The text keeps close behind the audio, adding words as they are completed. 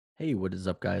Hey, what is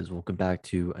up, guys? Welcome back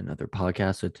to another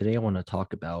podcast. So today I want to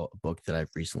talk about a book that I've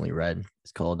recently read.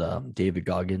 It's called David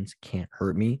Goggins Can't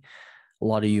Hurt Me. A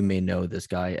lot of you may know this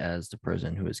guy as the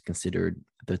person who is considered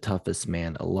the toughest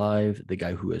man alive, the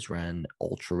guy who has ran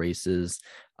ultra races,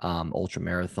 ultra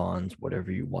marathons,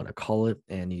 whatever you want to call it.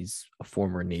 And he's a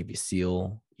former Navy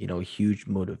SEAL, a huge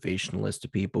motivationalist to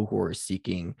people who are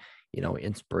seeking,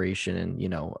 inspiration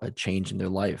and, a change in their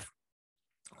life.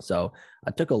 So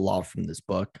I took a lot from this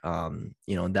book. And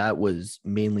that was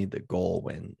mainly the goal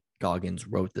when Goggins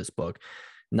wrote this book,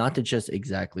 not to just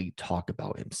exactly talk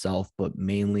about himself, but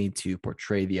mainly to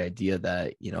portray the idea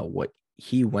that, what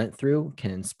he went through can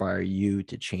inspire you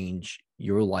to change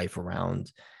your life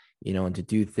around, and to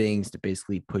do things to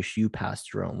basically push you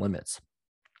past your own limits.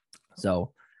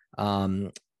 So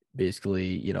um,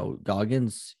 basically,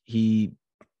 Goggins, he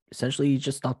essentially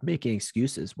just stopped making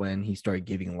excuses when he started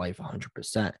giving life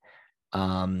 100%.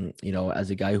 As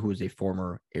a guy who was a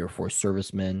former Air Force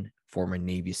serviceman, former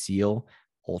Navy SEAL,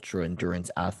 ultra endurance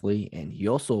athlete, and he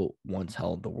also once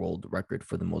held the world record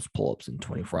for the most pull-ups in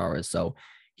 24 hours. So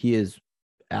he is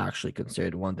actually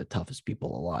considered one of the toughest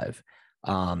people alive.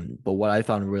 But what I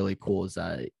found really cool is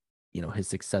that, his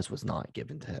success was not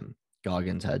given to him.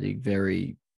 Goggins had a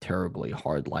very terribly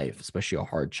hard life, especially a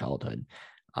hard childhood.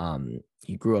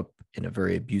 He grew up in a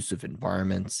very abusive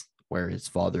environment where his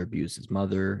father abused his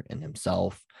mother and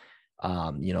himself.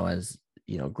 As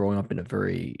growing up in a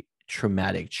very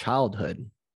traumatic childhood,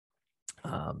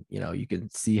 you can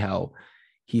see how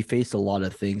he faced a lot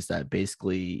of things that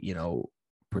basically,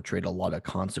 portrayed a lot of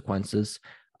consequences.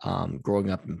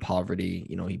 Growing up in poverty,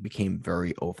 he became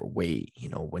very overweight,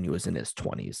 when he was in his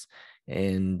 20s.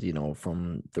 And,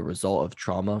 from the result of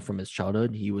trauma from his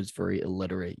childhood, he was very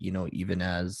illiterate, even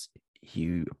as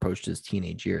he approached his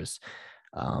teenage years.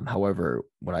 However,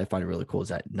 what I find really cool is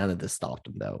that none of this stopped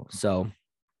him, though. So,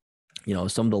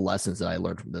 some of the lessons that I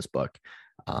learned from this book,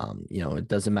 it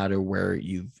doesn't matter where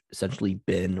you've essentially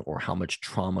been or how much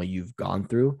trauma you've gone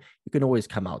through, you can always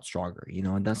come out stronger,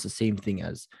 and that's the same thing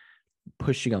as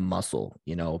pushing a muscle,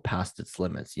 past its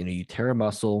limits. You tear a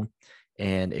muscle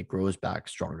and it grows back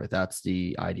stronger. That's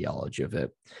the ideology of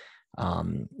it.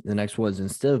 The next one is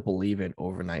instead of believing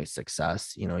overnight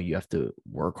success, you have to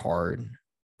work hard,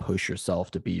 push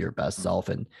yourself to be your best self.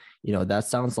 And, that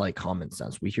sounds like common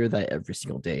sense. We hear that every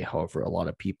single day. However, a lot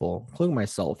of people, including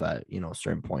myself at,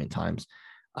 certain point in times,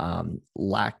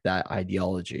 lack that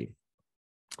ideology.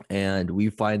 And we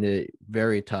find it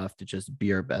very tough to just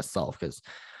be our best self because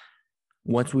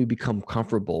once we become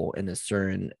comfortable in a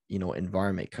certain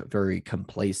environment, very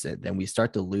complacent, then we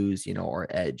start to lose our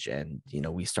edge, and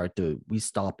we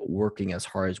stop working as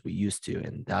hard as we used to,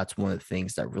 and that's one of the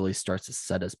things that really starts to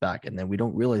set us back. And then we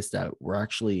don't realize that we're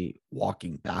actually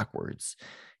walking backwards,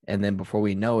 and then before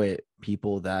we know it,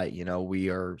 people that we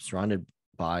are surrounded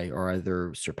by are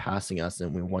either surpassing us,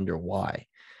 and we wonder why.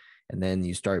 And then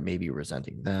you start maybe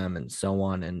resenting them and so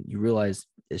on, and you realize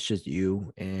it's just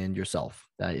you and yourself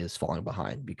that is falling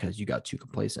behind because you got too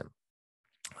complacent.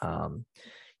 um,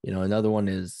 Another one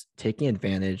is taking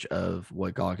advantage of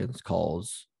what Goggins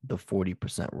calls the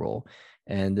 40% rule,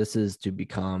 and this is to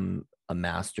become a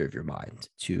master of your mind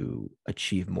to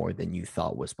achieve more than you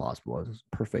thought was possible. As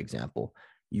a perfect example,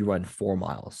 you run 4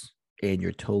 miles and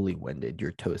you're totally winded,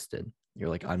 you're toasted, you're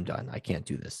like, I'm done, I can't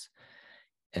do this.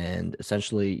 And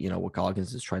essentially, what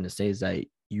Goggins is trying to say is that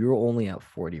you're only at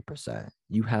 40%.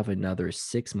 You have another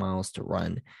 6 miles to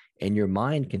run, and your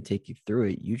mind can take you through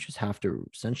it. You just have to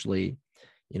essentially,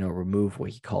 remove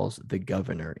what he calls the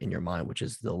governor in your mind, which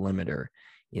is the limiter.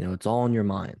 It's all in your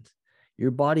mind.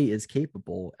 Your body is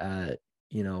capable at,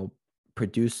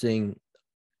 producing,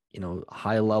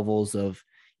 high levels of,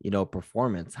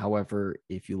 performance. However,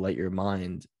 if you let your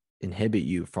mind inhibit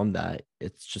you from that,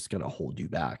 it's just going to hold you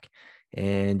back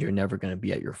and you're never going to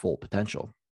be at your full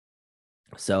potential.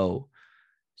 So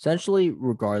essentially,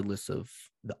 regardless of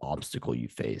the obstacle you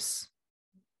face,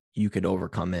 you can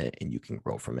overcome it and you can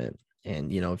grow from it.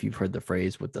 And, if you've heard the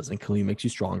phrase, what doesn't kill you makes you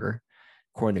stronger,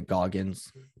 according to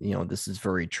Goggins, this is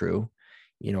very true.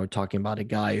 We're talking about a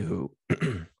guy who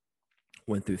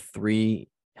went through 3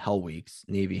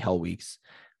 Navy hell weeks,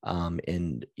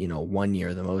 in, one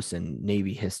year, the most in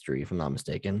Navy history, if I'm not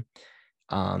mistaken.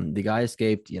 The guy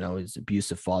escaped, his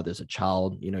abusive father as a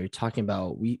child. You're talking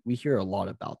about, we hear a lot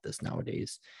about this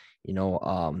nowadays,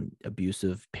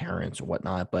 abusive parents or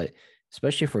whatnot, but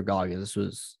especially for Goggins,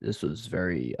 this was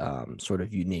very sort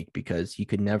of unique because he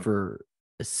could never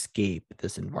escape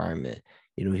this environment.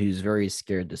 He was very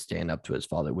scared to stand up to his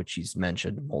father, which he's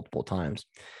mentioned multiple times.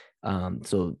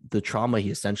 So the trauma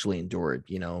he essentially endured,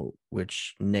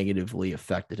 which negatively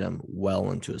affected him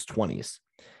well into his 20s.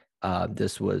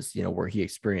 This was, where he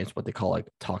experienced what they call like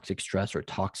toxic stress or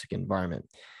toxic environment.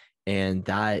 And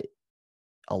that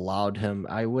allowed him,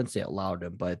 I wouldn't say allowed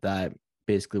him, but that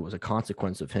basically was a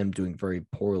consequence of him doing very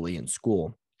poorly in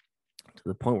school to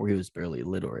the point where he was barely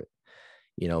literate.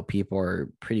 People are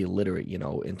pretty literate,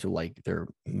 into like their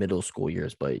middle school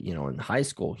years, but, in high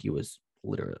school, he was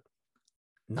literate,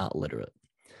 not literate.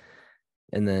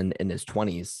 And then in his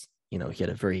 20s, he had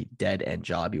a very dead end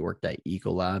job. He worked at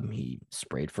Ecolab. He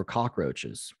sprayed for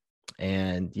cockroaches.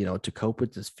 And, to cope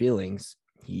with his feelings,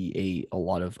 he ate a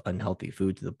lot of unhealthy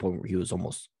food to the point where he was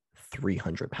almost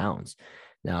 300 pounds.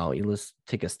 Now, let's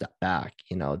take a step back.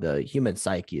 The human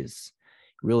psyche is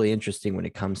really interesting when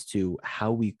it comes to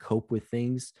how we cope with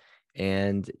things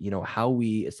and, how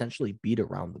we essentially beat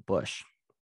around the bush.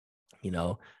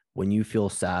 When you feel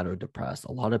sad or depressed,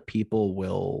 a lot of people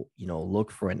will,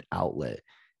 look for an outlet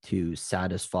to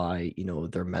satisfy,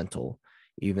 their mental,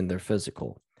 even their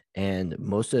physical. And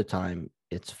most of the time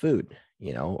it's food,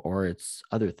 or it's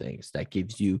other things that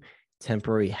gives you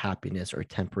temporary happiness or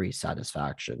temporary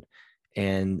satisfaction.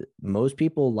 And most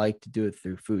people like to do it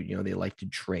through food. They like to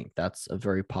drink. That's a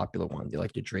very popular one. They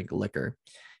like to drink liquor,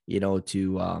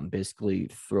 to basically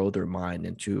throw their mind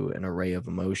into an array of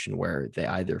emotion where they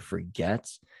either forget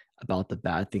about the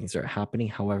bad things that are happening.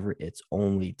 However, it's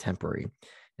only temporary.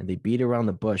 And they beat around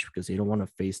the bush because they don't want to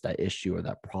face that issue or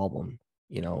that problem,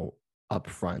 up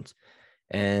front.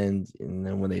 And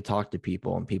then when they talk to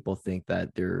people and people think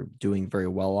that they're doing very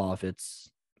well off, it's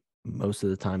most of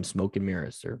the time smoke and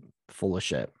mirrors. They're full of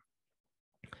shit.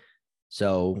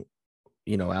 So,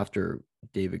 after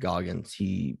David Goggins,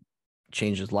 he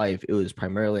changed his life. It was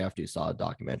primarily after he saw a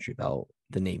documentary about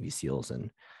the Navy SEALs,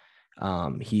 and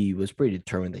he was pretty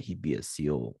determined that he'd be a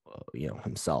SEAL,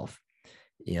 himself.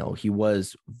 He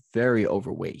was very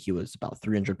overweight. He was about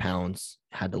 300 pounds,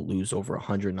 had to lose over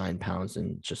 109 pounds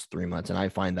in just 3 months. And I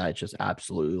find that just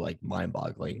absolutely like mind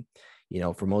boggling.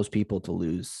 For most people to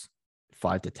lose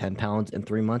 5 to 10 pounds in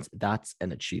 3 months, that's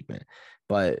an achievement.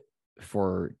 But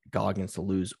for Goggins to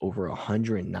lose over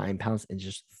 109 pounds in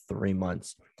just 3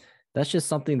 months, that's just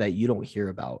something that you don't hear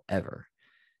about ever.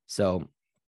 So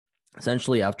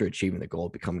essentially, after achieving the goal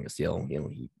of becoming a SEAL,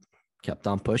 he kept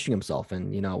on pushing himself.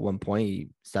 And, at one point he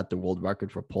set the world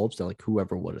record for pull-ups. So like,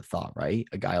 whoever would have thought, right?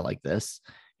 A guy like this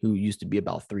who used to be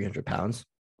about 300 pounds.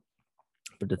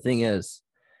 But the thing is,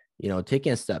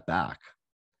 taking a step back,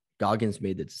 Goggins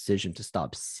made the decision to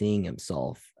stop seeing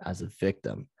himself as a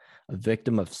victim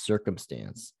of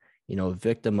circumstance, a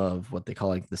victim of what they call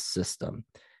like the system.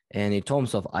 And he told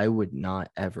himself, I would not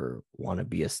ever want to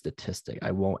be a statistic.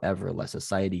 I won't ever let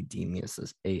society deem me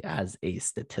as a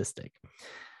statistic.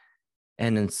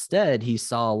 And instead, he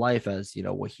saw life as,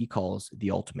 what he calls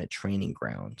the ultimate training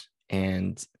ground.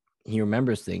 And he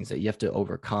remembers things that you have to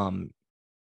overcome.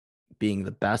 Being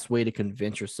the best way to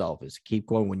convince yourself is keep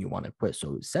going when you want to quit.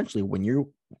 So essentially, when you're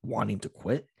wanting to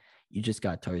quit, you just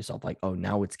got to tell yourself like, oh,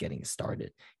 now it's getting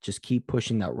started. Just keep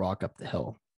pushing that rock up the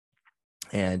hill.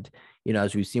 And,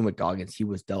 as we've seen with Goggins, he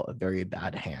was dealt a very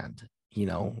bad hand,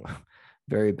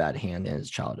 very bad hand in his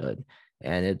childhood.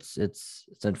 And it's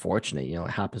unfortunate, it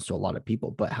happens to a lot of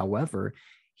people. But however,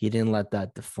 he didn't let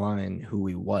that define who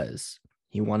he was.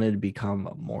 He wanted to become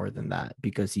more than that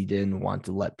because he didn't want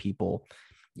to let people,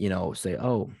 say,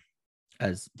 oh,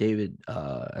 as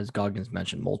Goggins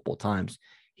mentioned multiple times,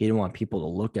 he didn't want people to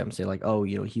look at him and say like, oh,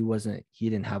 he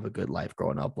didn't have a good life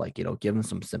growing up. Like, give him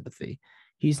some sympathy.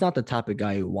 He's not the type of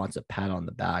guy who wants a pat on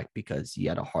the back because he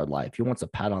had a hard life. He wants a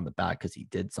pat on the back because he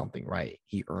did something right.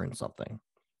 He earned something.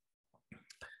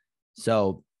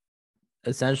 So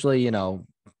essentially,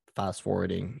 fast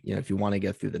forwarding, if you want to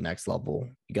get through the next level,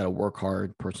 you got to work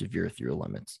hard, persevere through your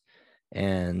limits.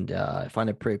 And I find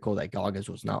it pretty cool that Goggins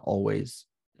was not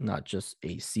just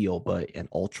a SEAL, but an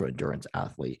ultra endurance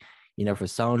athlete. For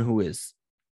someone who is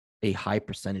a high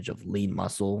percentage of lean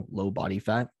muscle, low body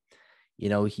fat,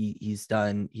 he's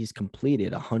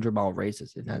completed 100-mile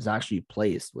races and has actually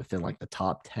placed within like the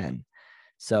top 10.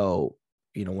 So,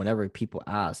 whenever people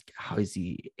ask, how is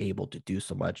he able to do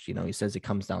so much? He says it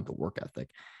comes down to work ethic.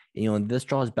 And this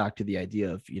draws back to the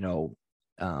idea of,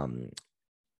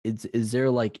 is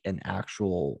there like an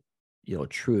actual,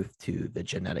 truth to the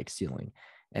genetic ceiling?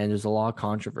 And there's a lot of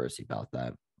controversy about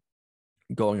that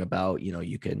going about,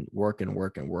 you can work and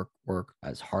work and work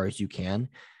as hard as you can,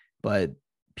 but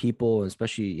people,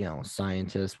 especially,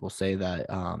 scientists will say that,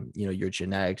 your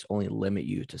genetics only limit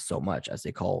you to so much, as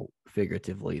they call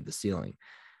figuratively the ceiling.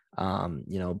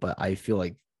 But I feel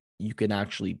like you can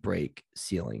actually break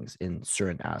ceilings in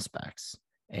certain aspects,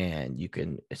 and you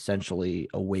can essentially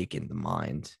awaken the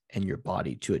mind and your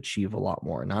body to achieve a lot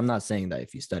more. And I'm not saying that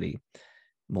if you study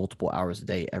multiple hours a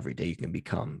day, every day, you can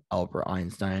become Albert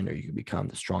Einstein, or you can become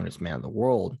the strongest man in the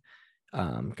world.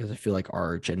 Because I feel like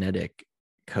our genetic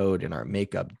code and our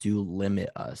makeup do limit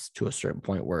us to a certain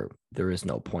point where there is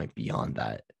no point beyond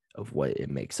that of what it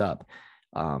makes up.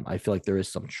 I feel like there is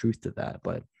some truth to that,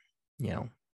 but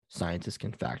scientists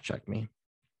can fact check me.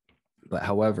 But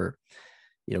however,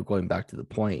 going back to the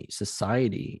point,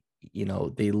 society,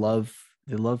 they love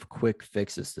quick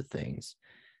fixes to things.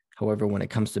 However, when it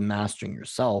comes to mastering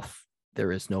yourself,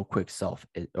 there is no quick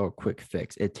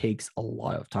fix. It takes a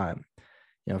lot of time.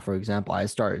 For example, I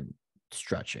started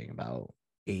stretching about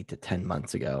 8 to 10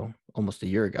 months ago, almost a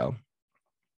year ago.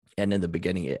 And in the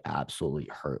beginning, it absolutely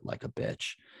hurt like a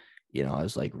bitch. I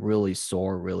was like really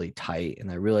sore, really tight. And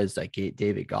I realized that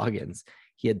David Goggins,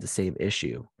 he had the same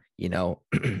issue,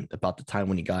 about the time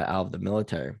when he got out of the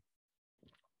military,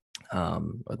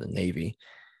 or the Navy.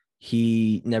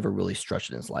 He never really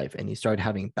stretched in his life, and he started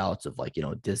having bouts of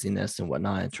dizziness and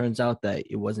whatnot. It turns out that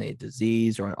it wasn't a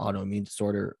disease or an autoimmune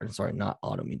disorder. Or sorry, not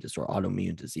autoimmune disorder,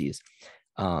 autoimmune disease.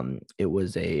 It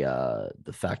was the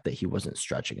fact that he wasn't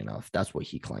stretching enough. That's what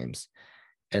he claims.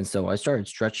 And so I started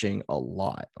stretching a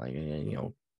lot,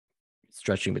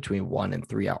 stretching between 1 and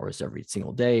 3 hours every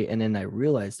single day. And then I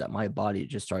realized that my body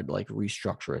just started to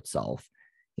restructure itself,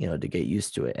 to get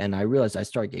used to it. And I realized I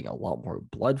started getting a lot more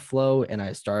blood flow, and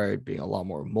I started being a lot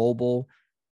more mobile,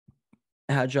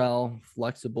 agile,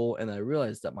 flexible. And I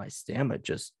realized that my stamina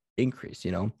just increased.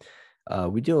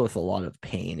 We deal with a lot of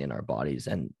pain in our bodies,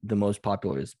 and the most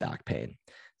popular is back pain.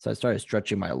 So I started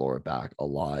stretching my lower back a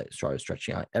lot, started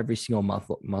stretching out every single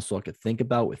muscle I could think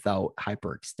about without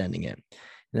hyperextending it.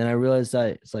 And then I realized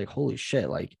that it's like, holy shit,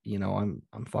 I'm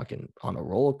fucking on a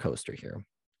roller coaster here.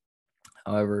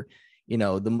 However,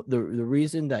 the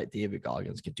reason that David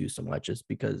Goggins can do so much is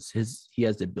because he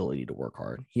has the ability to work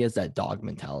hard. He has that dog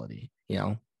mentality,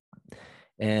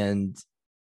 and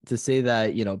to say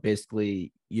that,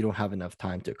 basically you don't have enough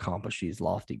time to accomplish these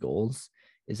lofty goals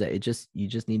is that you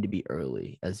just need to be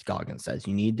early. As Goggins says,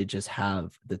 you need to just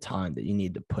have the time that you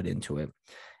need to put into it.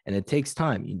 And it takes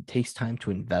time. It takes time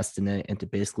to invest in it and to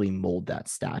basically mold that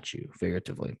statue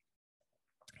figuratively.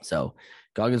 So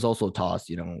Goggins also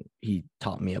he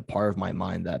taught me a part of my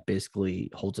mind that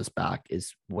basically holds us back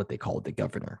is what they call the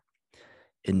governor.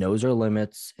 It knows our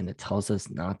limits, and it tells us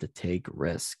not to take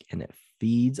risk, and it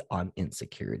feeds on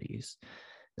insecurities.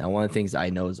 Now, one of the things I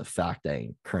know is a fact that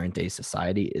in current day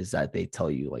society is that they tell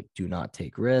you do not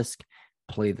take risk,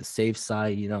 play the safe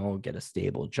side, get a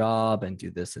stable job and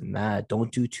do this and that.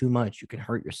 Don't do too much. You can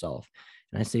hurt yourself.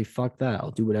 And I say, fuck that.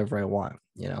 I'll do whatever I want,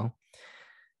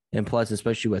 And plus,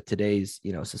 especially with today's,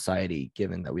 society,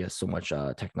 given that we have so much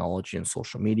technology and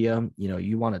social media,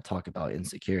 you want to talk about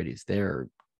insecurities.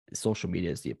 Social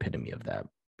media is the epitome of that.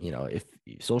 If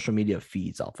social media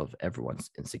feeds off of everyone's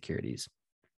insecurities,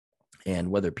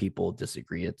 and whether people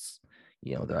disagree, it's,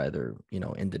 they're either,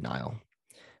 in denial.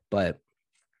 But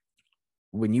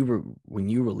when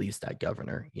you release that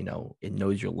governor, it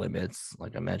knows your limits.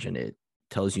 Like I mentioned, it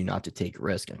tells you not to take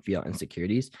risk and feel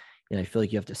insecurities. And I feel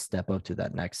like you have to step up to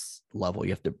that next level.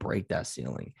 You have to break that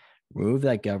ceiling, remove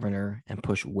that governor, and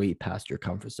push way past your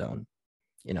comfort zone.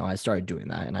 I started doing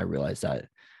that, and I realized that,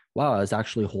 wow, I was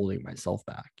actually holding myself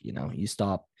back. You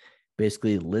stop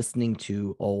basically listening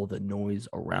to all the noise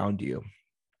around you,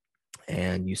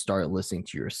 and you start listening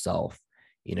to yourself.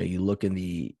 You look in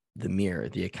the mirror,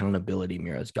 the accountability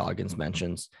mirror, as Goggins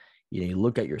mentions. You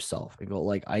look at yourself and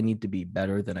go, I need to be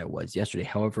better than I was yesterday.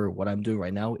 However, what I'm doing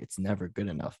right now, it's never good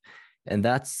enough. And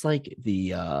that's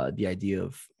the idea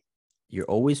of, you're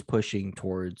always pushing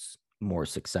towards more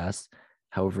success.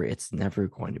 However, it's never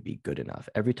going to be good enough.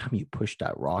 Every time you push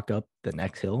that rock up the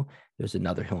next hill, there's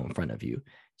another hill in front of you.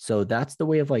 So that's the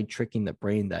way of tricking the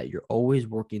brain, that you're always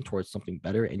working towards something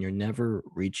better and you're never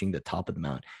reaching the top of the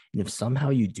mountain. And if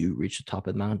somehow you do reach the top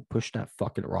of the mountain, push that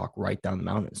fucking rock right down the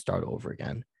mountain and start over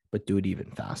again, but do it even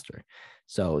faster.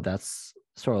 So that's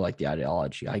sort of the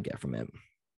ideology I get from it.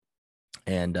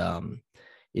 And,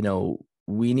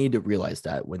 we need to realize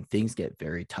that when things get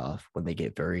very tough, when they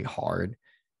get very hard,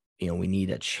 we need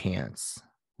a chance.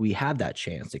 We have that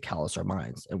chance to callous our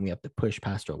minds, and we have to push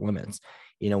past our limits.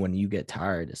 When you get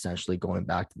tired, essentially going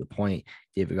back to the point,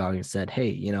 David Goggins said,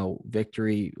 hey,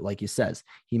 victory, like he says,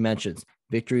 he mentions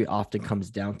victory often comes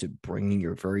down to bringing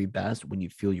your very best when you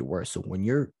feel your worst. So when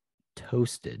you're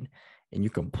toasted and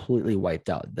you're completely wiped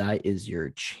out, that is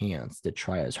your chance to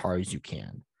try as hard as you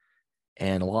can.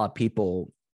 And a lot of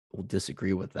people will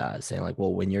disagree with that, saying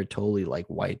well, when you're totally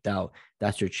wiped out,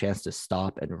 that's your chance to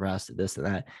stop and rest, this and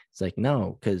that. It's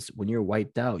no, because when you're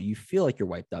wiped out, you feel like you're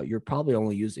wiped out. You're probably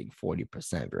only using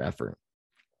 40% of your effort.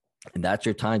 And that's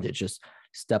your time to just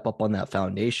step up on that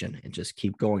foundation and just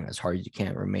keep going as hard as you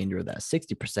can. Remainder of that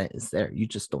 60% is there. You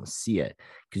just don't see it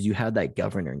because you have that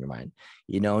governor in your mind,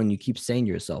 and you keep saying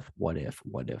to yourself, what if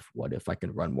I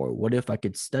could run more? What if I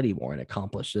could study more and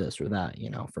accomplish this or that,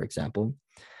 for example.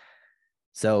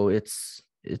 So it's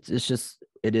just,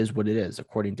 it is what it is.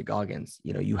 According to Goggins,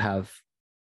 you have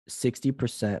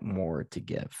 60% more to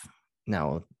give.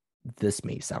 Now, this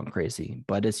may sound crazy,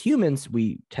 but as humans,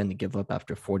 we tend to give up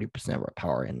after 40% of our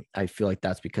power. And I feel like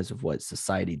that's because of what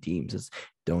society deems as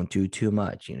don't do too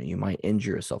much. You might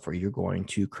injure yourself or you're going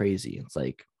too crazy. It's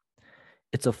like,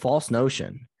 it's a false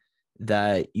notion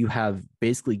that you have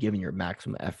basically given your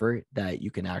maximum effort that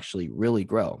you can actually really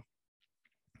grow.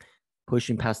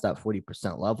 Pushing past that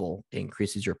 40% level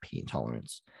increases your pain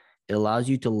tolerance. It allows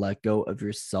you to let go of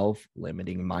your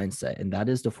self-limiting mindset. And that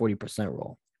is the 40%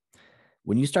 rule.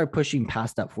 When you start pushing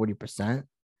past that 40%,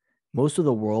 most of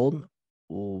the world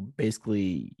will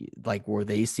basically, like where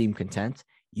they seem content,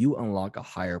 you unlock a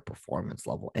higher performance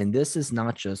level. And this is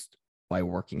not just by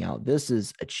working out. This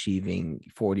is achieving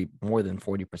more than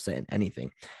 40% in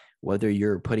anything. Whether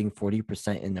you're putting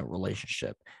 40% in a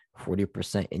relationship,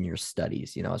 40% in your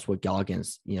studies, it's what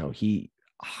Goggins, he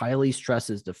highly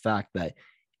stresses the fact that,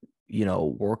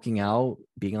 working out,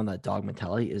 being on that dog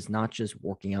mentality is not just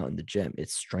working out in the gym.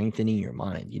 It's strengthening your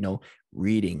mind,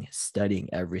 reading, studying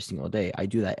every single day. I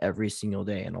do that every single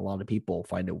day. And a lot of people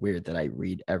find it weird that I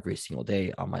read every single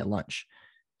day on my lunch.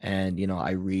 And,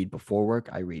 I read before work,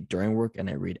 I read during work, and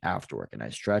I read after work, and I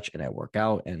stretch and I work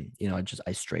out, and,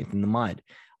 I strengthen the mind.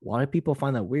 A lot of people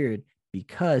find that weird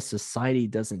because society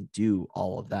doesn't do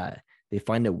all of that. They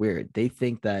find it weird. They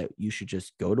think that you should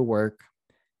just go to work,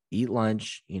 eat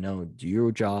lunch, do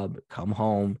your job, come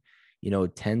home,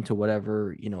 tend to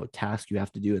whatever, task you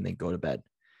have to do, and then go to bed.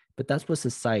 But that's what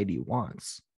society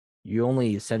wants. You're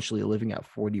only essentially living at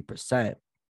 40%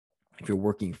 if you're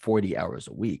working 40 hours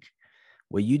a week.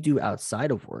 What you do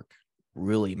outside of work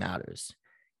really matters.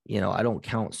 I don't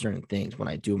count certain things when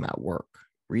I do them at work.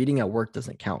 Reading at work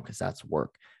doesn't count because that's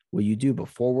work. What you do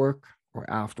before work or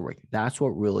after work, that's what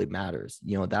really matters.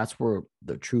 That's where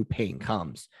the true pain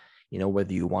comes.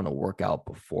 Whether you want to work out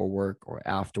before work or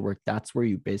after work, that's where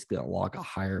you basically unlock a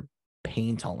higher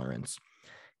pain tolerance.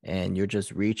 And you're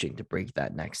just reaching to break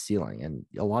that next ceiling. And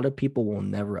a lot of people will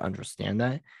never understand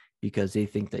that because they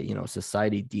think that,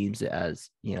 society deems it as,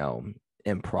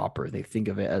 improper. They think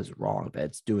of it as wrong, that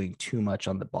it's doing too much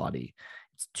on the body.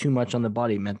 It's too much on the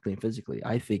body mentally and physically.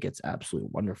 I think it's absolutely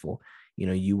wonderful.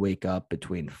 You wake up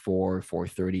between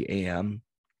 4:30 a.m.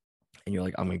 and you're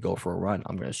like, I'm going to go for a run.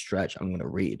 I'm going to stretch. I'm going to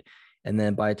read. And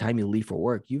then by the time you leave for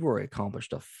work, you've already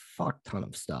accomplished a fuck ton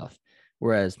of stuff.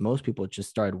 Whereas most people just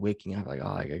started waking up like,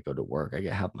 oh, I got to go to work. I got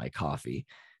to have my coffee.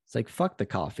 It's like, fuck the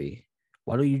coffee.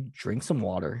 Why don't you drink some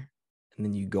water? And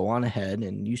then you go on ahead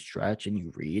and you stretch and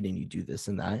you read and you do this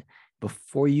and that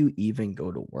before you even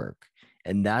go to work.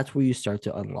 And that's where you start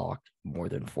to unlock more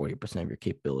than 40% of your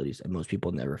capabilities. And most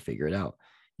people never figure it out.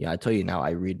 Yeah, I tell you now,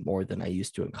 I read more than I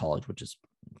used to in college, which is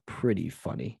pretty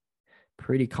funny,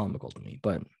 pretty comical to me.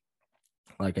 But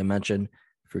like I mentioned,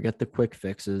 forget the quick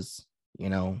fixes,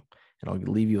 and I'll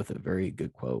leave you with a very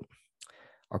good quote.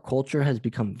 Our culture has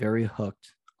become very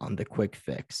hooked on the quick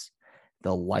fix,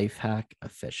 the life hack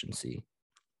efficiency.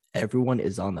 Everyone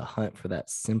is on the hunt for that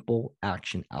simple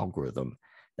action algorithm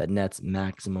that nets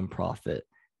maximum profit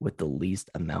with the least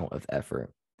amount of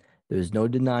effort. There's no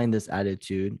denying this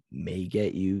attitude may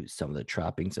get you some of the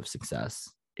trappings of success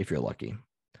if you're lucky,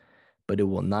 but it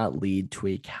will not lead to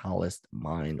a calloused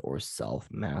mind or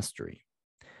self-mastery.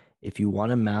 If you want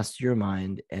to master your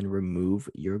mind and remove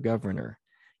your governor,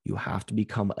 you have to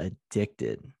become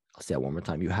addicted. I'll say that one more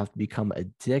time. You have to become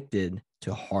addicted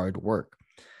to hard work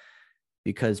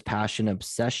because passion,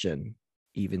 obsession,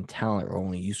 even talent are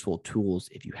only useful tools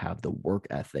if you have the work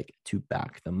ethic to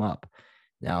back them up.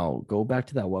 Now, go back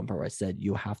to that one part where I said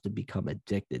you have to become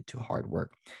addicted to hard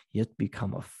work. You have to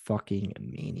become a fucking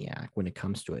maniac when it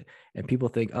comes to it. And people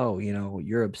think, oh,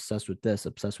 you're obsessed with this,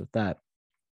 obsessed with that.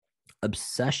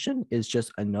 Obsession is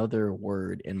just another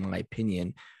word, in my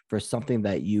opinion, for something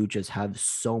that you just have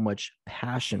so much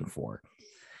passion for.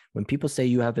 When people say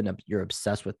you're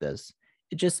obsessed with this,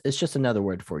 it's just another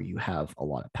word for you have a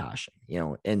lot of passion,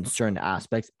 in certain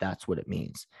aspects. That's what it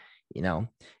means, and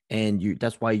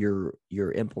that's why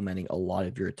you're implementing a lot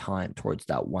of your time towards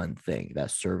that one thing,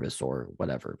 that service or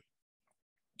whatever.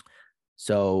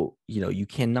 So, you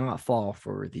cannot fall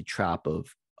for the trap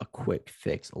of a quick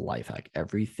fix, a life hack.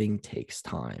 Everything takes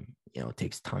time, it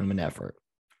takes time and effort.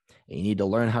 And you need to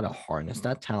learn how to harness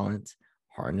that talent,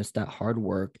 harness that hard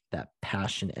work, that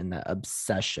passion, and that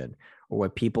obsession, or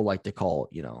what people like to call,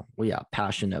 well, yeah,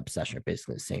 passion and obsession are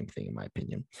basically the same thing, in my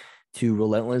opinion, to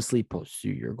relentlessly pursue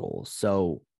your goals.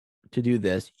 So to do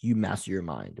this, you master your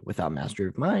mind. Without mastery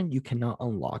of mind, you cannot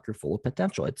unlock your full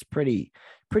potential. It's pretty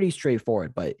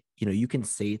straightforward, but you can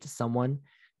say it to someone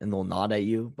and they'll nod at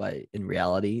you, but in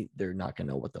reality, they're not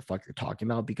gonna know what the fuck you're talking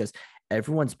about, because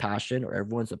everyone's passion or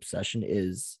everyone's obsession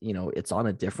is, it's on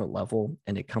a different level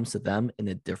and it comes to them in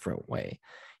a different way.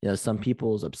 Some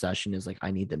people's obsession is like,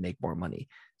 I need to make more money.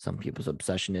 Some people's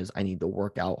obsession is I need to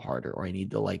work out harder, or I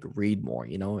need to like read more,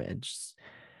 and just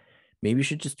maybe you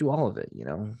should just do all of it,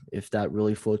 if that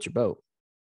really floats your boat.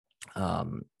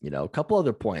 A couple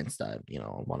other points that, I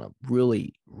want to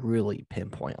really, really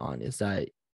pinpoint on is that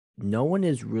no one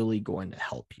is really going to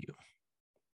help you.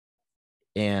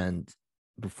 And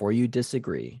before you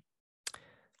disagree,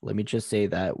 let me just say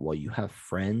that while you have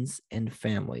friends and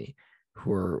family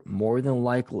who are more than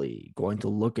likely going to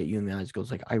look at you in the eyes,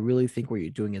 goes like, I really think what you're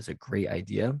doing is a great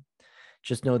idea.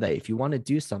 Just know that if you want to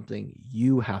do something,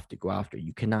 you have to go after it.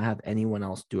 You cannot have anyone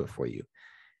else do it for you.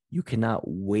 You cannot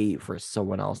wait for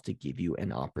someone else to give you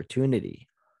an opportunity.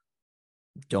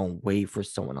 Don't wait for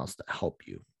someone else to help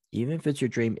you. Even if it's your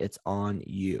dream, it's on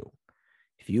you.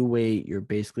 If you wait, you're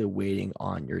basically waiting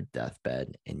on your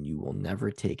deathbed and you will never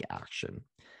take action.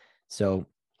 So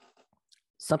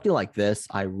something like this,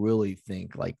 I really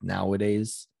think like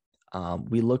nowadays,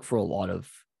 we look for a lot of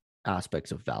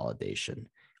aspects of validation.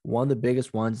 One of the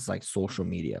biggest ones is like social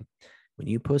media. When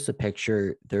you post a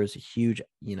picture, there's a huge,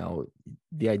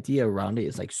 the idea around it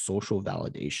is like social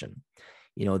validation.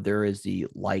 There is the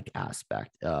like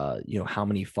aspect, how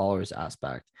many followers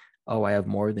aspect. Oh, I have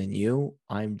more than you.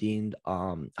 I'm deemed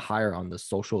higher on the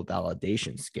social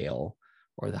validation scale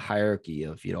or the hierarchy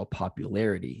of,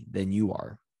 popularity than you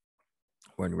are.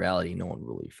 Where in reality, no one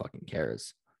really fucking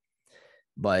cares.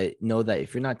 But know that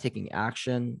if you're not taking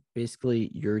action,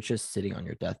 basically you're just sitting on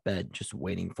your deathbed, just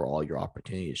waiting for all your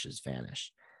opportunities to just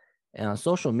vanish. And on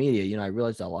social media, I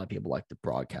realize that a lot of people like to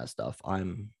broadcast stuff.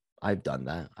 I've done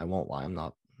that. I won't lie.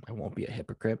 I won't be a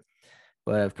hypocrite,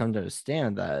 but I've come to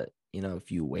understand that,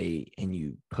 if you wait and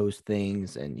you post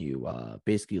things and you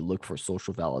basically look for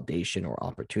social validation or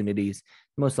opportunities,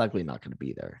 most likely not going to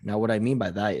be there. Now, what I mean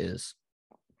by that is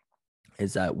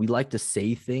that we like to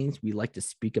say things, we like to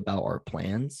speak about our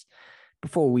plans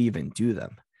before we even do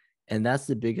them. And that's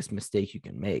the biggest mistake you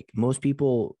can make. Most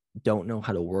people don't know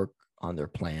how to work on their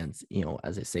plans,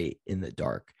 as I say, in the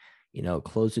dark.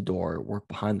 Close the door, work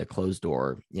behind the closed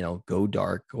door, go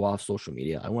dark, go off social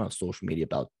media. I went off social media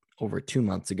about over 2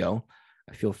 months ago.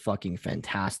 I feel fucking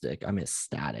fantastic. I'm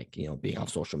ecstatic, being off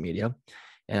social media,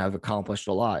 and I've accomplished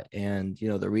a lot. And,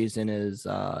 the reason is,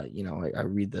 I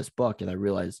read this book and I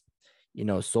realize,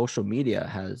 social media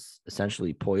has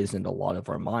essentially poisoned a lot of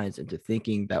our minds into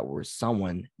thinking that we're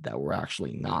someone that we're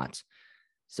actually not.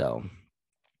 So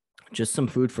just some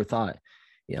food for thought,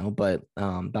 but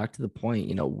back to the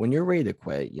point, when you're ready to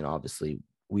quit, obviously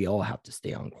we all have to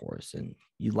stay on course and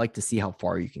you'd like to see how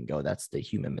far you can go. That's the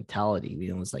human mentality.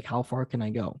 It's like, how far can I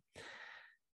go?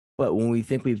 But when we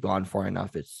think we've gone far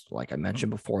enough, it's like I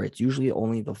mentioned before, it's usually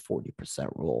only the 40%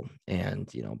 rule. And,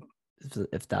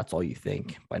 if that's all you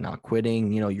think by not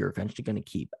quitting, you're eventually going to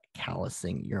keep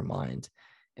callousing your mind.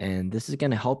 And this is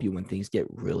going to help you when things get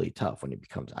really tough, when it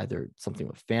becomes either something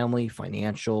with family,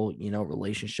 financial,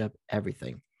 relationship,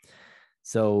 everything.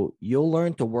 So you'll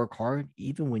learn to work hard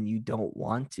even when you don't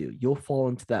want to. You'll fall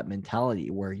into that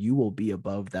mentality where you will be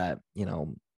above that,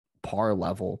 par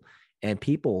level, and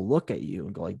people will look at you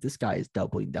and go like, this guy is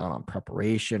doubling down on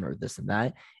preparation or this and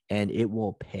that, and it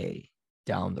will pay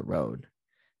down the road.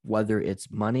 Whether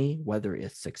it's money, whether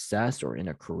it's success or in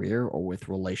a career or with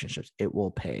relationships, it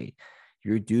will pay.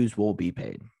 Your dues will be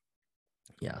paid.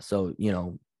 Yeah. So,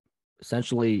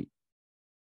 essentially,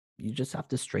 you just have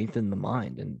to strengthen the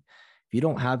mind. And if you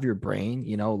don't have your brain,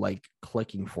 like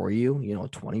clicking for you,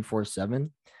 24/7,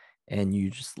 and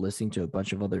you just listening to a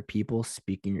bunch of other people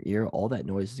speak in your ear, all that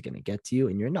noise is going to get to you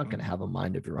and you're not going to have a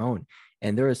mind of your own.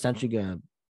 And they're essentially going to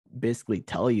basically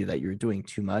tell you that you're doing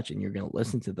too much and you're going to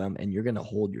listen to them and you're going to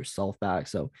hold yourself back.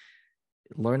 So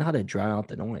learn how to drown out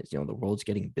the noise. The world's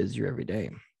getting busier every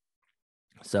day.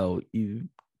 So you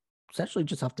essentially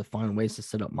just have to find ways to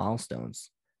set up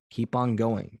milestones. Keep on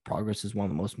going. Progress is one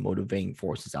of the most motivating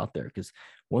forces out there, because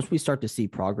once we start to see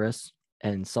progress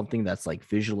and something that's like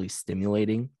visually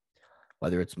stimulating,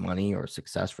 whether it's money or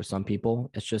success for some people,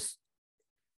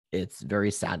 it's very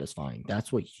satisfying.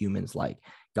 That's what humans like.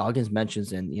 Goggins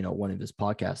mentions in, one of his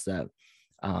podcasts that,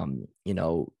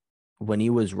 when he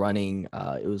was running,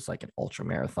 it was like an ultra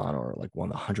marathon or like one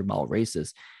of the 100-mile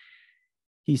races.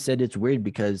 He said it's weird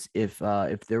because if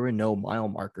there were no mile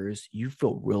markers, you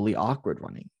feel really awkward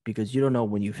running because you don't know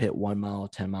when you've hit 1 mile,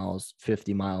 10 miles,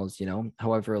 50 miles, you know.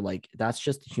 However, like that's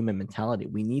just human mentality.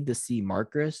 We need to see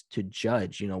markers to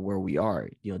judge, you know, where we are,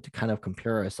 you know, to kind of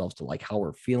compare ourselves to like how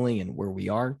we're feeling and where we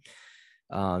are.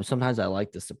 Sometimes I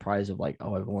like the surprise of like,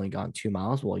 oh, I've only gone 2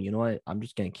 miles. Well, you know what? I'm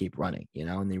just gonna keep running, you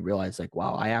know, and they realize like,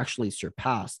 wow, I actually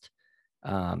surpassed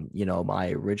you know, my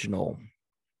original,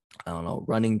 I don't know,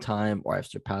 running time, or I've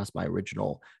surpassed my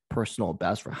original personal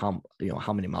best for how, you know,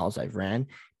 how many miles I've ran,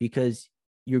 because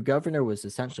your governor was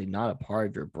essentially not a part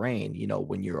of your brain, you know,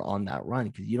 when you're on that run,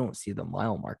 because you don't see the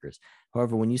mile markers.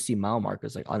 However, when you see mile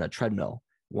markers like on a treadmill,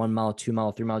 1 mile, 2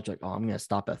 mile, 3 miles, you're like, oh, I'm gonna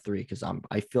stop at three because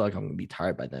I feel like I'm gonna be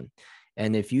tired by then.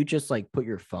 And if you just like put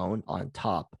your phone on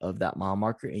top of that mile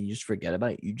marker and you just forget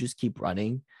about it, you just keep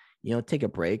running, you know, take a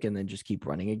break and then just keep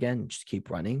running again, just keep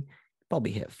running,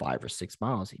 probably hit 5 or 6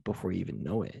 miles before you even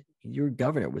know it. Your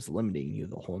governor was limiting you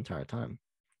the whole entire time.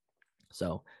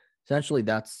 So essentially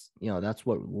that's, you know, that's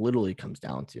what literally comes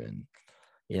down to. And,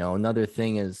 you know, another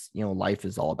thing is, you know, life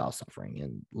is all about suffering,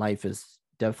 and life is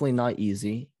definitely not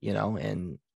easy, you know,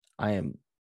 and I am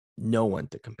no one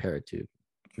to compare it to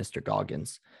Mr.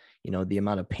 Goggins. You know, the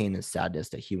amount of pain and sadness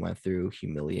that he went through,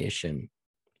 humiliation,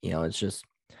 you know, it's just,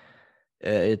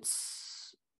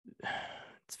 it's,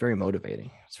 it's very motivating.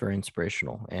 It's very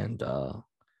inspirational. And the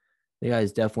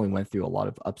guy's definitely went through a lot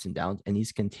of ups and downs, and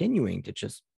he's continuing to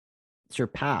just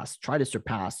try to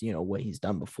surpass, you know, what he's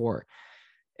done before.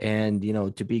 And, you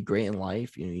know, to be great in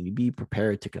life, you know, you need to be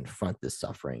prepared to confront this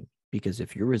suffering, because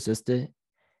if you resist it,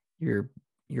 you're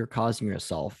you're causing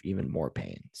yourself even more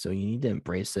pain. So you need to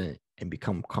embrace it and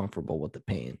become comfortable with the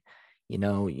pain. You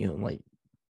know, like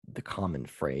the common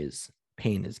phrase,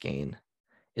 pain is gain.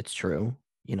 It's true.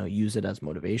 You know, use it as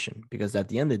motivation, because at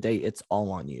the end of the day, it's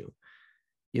all on you.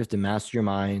 You have to master your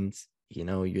mind. You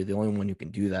know, you're the only one who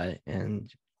can do that.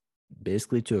 And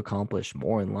basically, to accomplish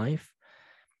more in life,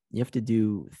 you have to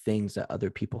do things that other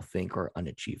people think are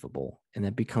unachievable. And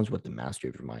that becomes what the mastery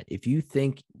of your mind. If you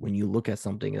think when you look at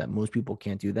something that most people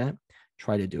can't do that,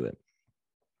 try to do it.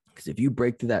 Because if you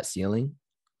break through that ceiling,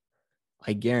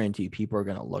 I guarantee people are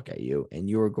going to look at you and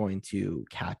you are going to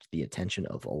catch the attention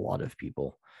of a lot of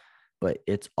people. But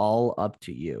it's all up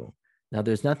to you. Now,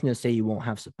 there's nothing to say you won't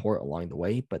have support along the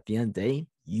way, but at the end of the day,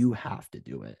 you have to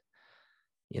do it.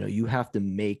 You know, you have to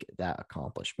make that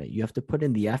accomplishment. You have to put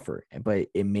in the effort, but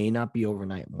it may not be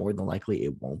overnight. More than likely,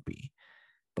 it won't be.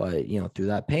 But, you know, through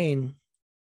that pain,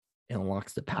 it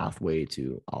unlocks the pathway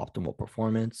to optimal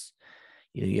performance.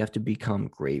 You know, you have to become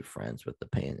great friends with the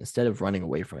pain instead of running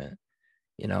away from it,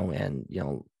 you know. And, you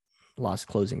know, last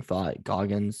closing thought,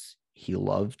 Goggins, he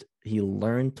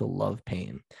learned to love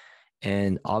pain.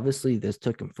 And obviously, this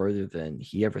took him further than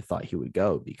he ever thought he would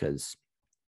go, because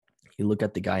you look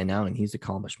at the guy now and he's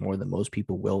accomplished more than most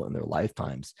people will in their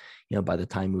lifetimes, you know, by the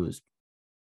time he was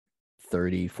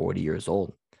 30, 40 years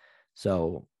old.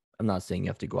 So I'm not saying you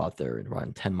have to go out there and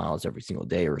run 10 miles every single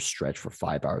day or stretch for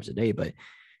 5 hours a day, but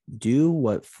do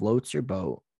what floats your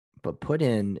boat, but put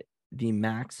in the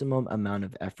maximum amount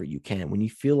of effort you can. When you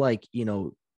feel like, you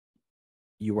know,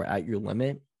 you were at your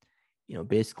limit, you know,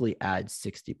 basically add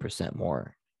 60%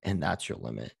 more, and that's your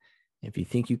limit. If you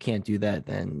think you can't do that,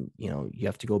 then, you know, you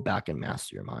have to go back and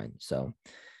master your mind. So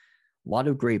a lot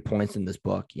of great points in this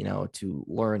book, you know, to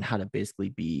learn how to basically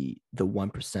be the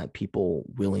 1% people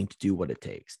willing to do what it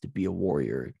takes to be a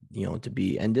warrior, you know, to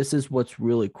be, and this is what's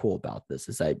really cool about this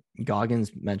is that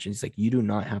Goggins mentions, he's like, you do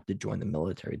not have to join the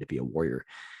military to be a warrior.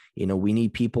 You know, we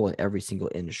need people in every single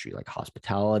industry, like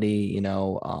hospitality, you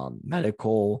know,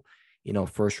 medical, you know,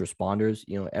 first responders,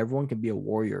 you know, everyone can be a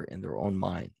warrior in their own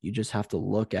mind. You just have to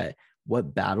look at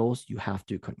what battles you have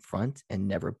to confront and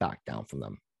never back down from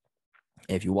them.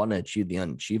 And if you want to achieve the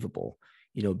unachievable,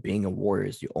 you know, being a warrior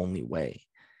is the only way.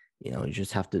 You know, you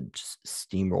just have to just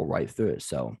steamroll right through it.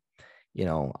 So, you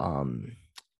know,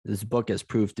 this book has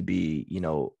proved to be, you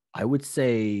know, I would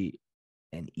say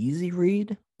an easy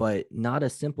read, but not a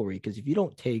simple read. Because if you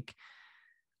don't take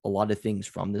a lot of things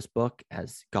from this book,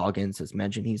 as Goggins has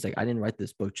mentioned, he's like, I didn't write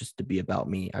this book just to be about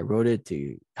me. I wrote it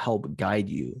to help guide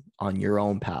you on your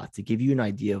own path, to give you an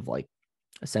idea of like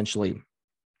essentially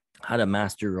how to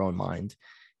master your own mind.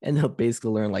 And they'll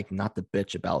basically learn like not to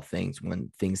bitch about things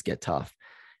when things get tough.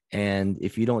 And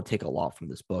if you don't take a lot from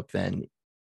this book, then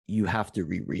you have to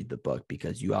reread the book,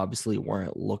 because you obviously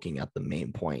weren't looking at the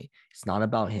main point. It's not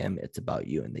about him, it's about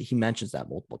you. And he mentions that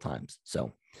multiple times.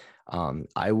 So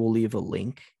I will leave a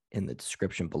link in the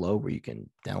description below where you can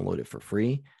download it for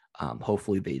free.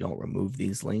 Hopefully they don't remove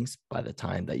these links by the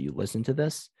time that you listen to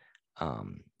this.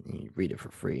 You read it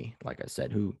for free. Like I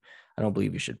said, I don't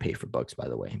believe you should pay for books, by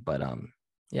the way. But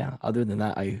yeah, other than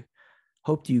that, I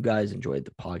hope you guys enjoyed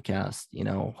the podcast.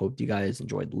 Hope you guys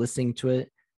enjoyed listening to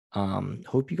it.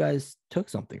 Hope you guys took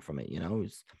something from it.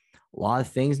 It's a lot of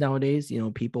things nowadays.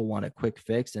 People want a quick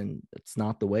fix, and it's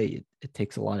not the way. It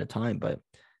takes a lot of time. But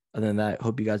other than that,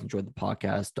 hope you guys enjoyed the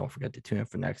podcast. Don't forget to tune in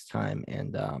for next time,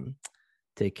 and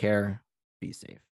take care. Be safe.